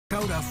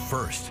Minnesota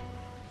first.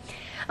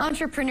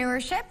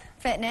 Entrepreneurship,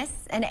 fitness,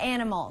 and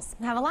animals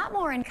have a lot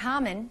more in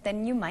common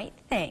than you might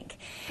think.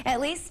 At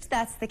least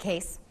that's the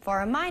case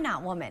for a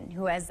Minot woman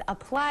who has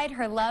applied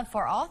her love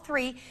for all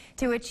three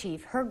to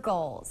achieve her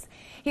goals.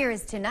 Here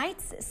is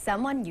tonight's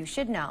Someone You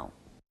Should Know.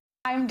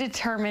 I'm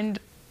determined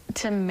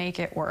to make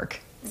it work.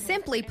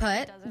 Simply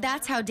put,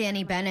 that's how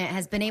Dani Bennett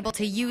has been able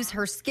to use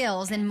her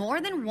skills in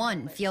more than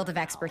one field of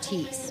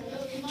expertise.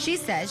 She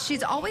says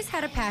she's always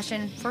had a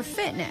passion for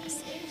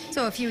fitness.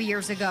 So a few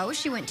years ago,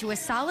 she went to a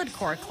solid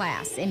core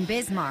class in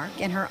Bismarck,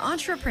 and her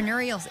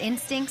entrepreneurial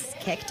instincts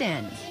kicked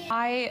in.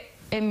 I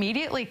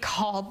immediately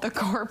called the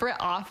corporate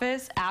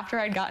office after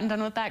I'd gotten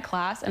done with that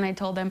class, and I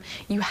told them,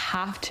 you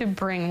have to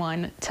bring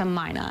one to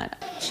Minot.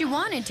 She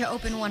wanted to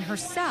open one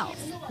herself.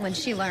 When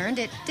she learned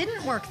it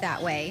didn't work that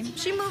way,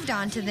 she moved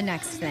on to the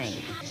next thing.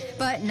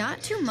 But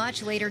not too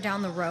much later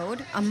down the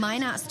road, a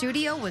Minot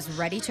studio was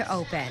ready to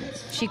open.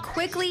 She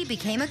quickly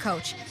became a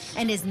coach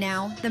and is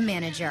now the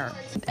manager.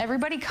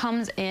 Everybody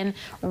comes in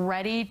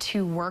ready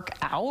to work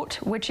out,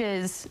 which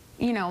is,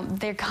 you know,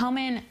 they come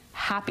in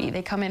happy,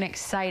 they come in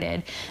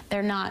excited,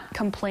 they're not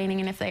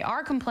complaining, and if they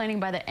are complaining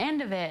by the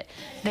end of it,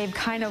 they've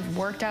kind of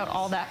worked out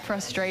all that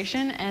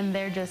frustration and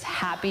they're just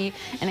happy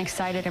and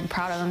excited and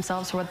proud of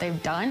themselves for what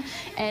they've done.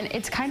 And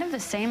it's kind of the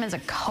same as a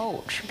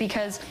coach,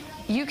 because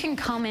you can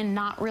come in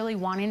not really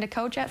wanting to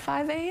coach at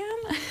 5 a.m.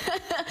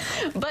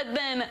 but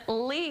then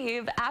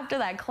leave after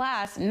that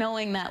class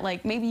knowing that,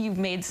 like, maybe you've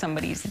made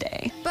somebody's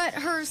day. But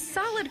her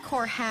solid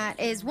core hat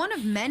is one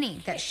of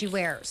many that she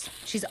wears.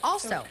 She's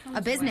also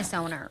a business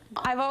owner.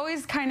 I've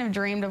always kind of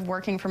dreamed of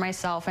working for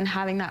myself and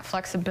having that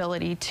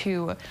flexibility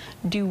to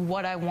do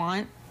what I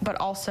want, but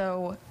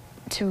also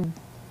to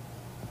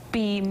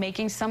be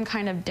making some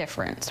kind of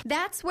difference.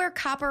 That's where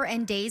Copper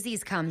and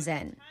Daisies comes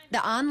in.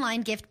 The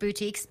online gift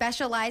boutique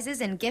specializes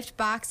in gift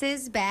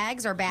boxes,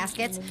 bags, or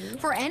baskets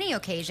for any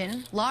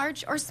occasion,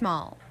 large or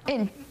small.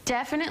 It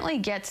definitely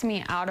gets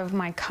me out of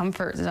my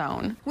comfort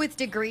zone. With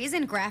degrees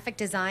in graphic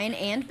design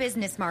and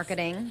business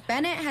marketing,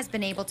 Bennett has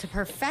been able to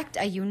perfect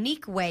a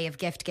unique way of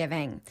gift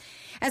giving.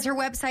 As her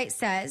website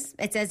says,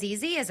 it's as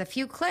easy as a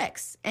few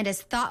clicks and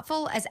as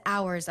thoughtful as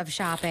hours of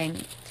shopping.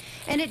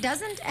 And it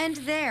doesn't end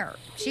there.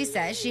 She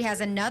says she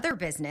has another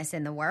business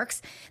in the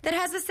works that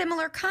has a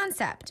similar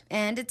concept,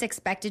 and it's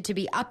expected to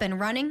be up and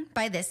running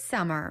by this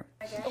summer.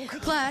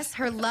 Plus,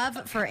 her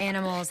love for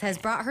animals has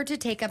brought her to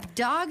take up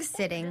dog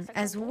sitting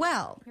as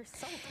well.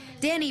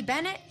 Dani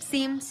Bennett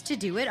seems to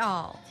do it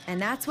all,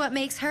 and that's what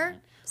makes her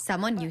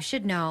someone you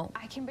should know.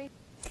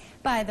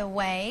 By the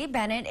way,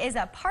 Bennett is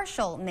a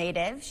partial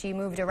native. She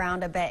moved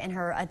around a bit in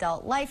her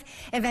adult life,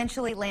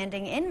 eventually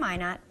landing in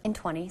Minot in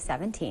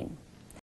 2017.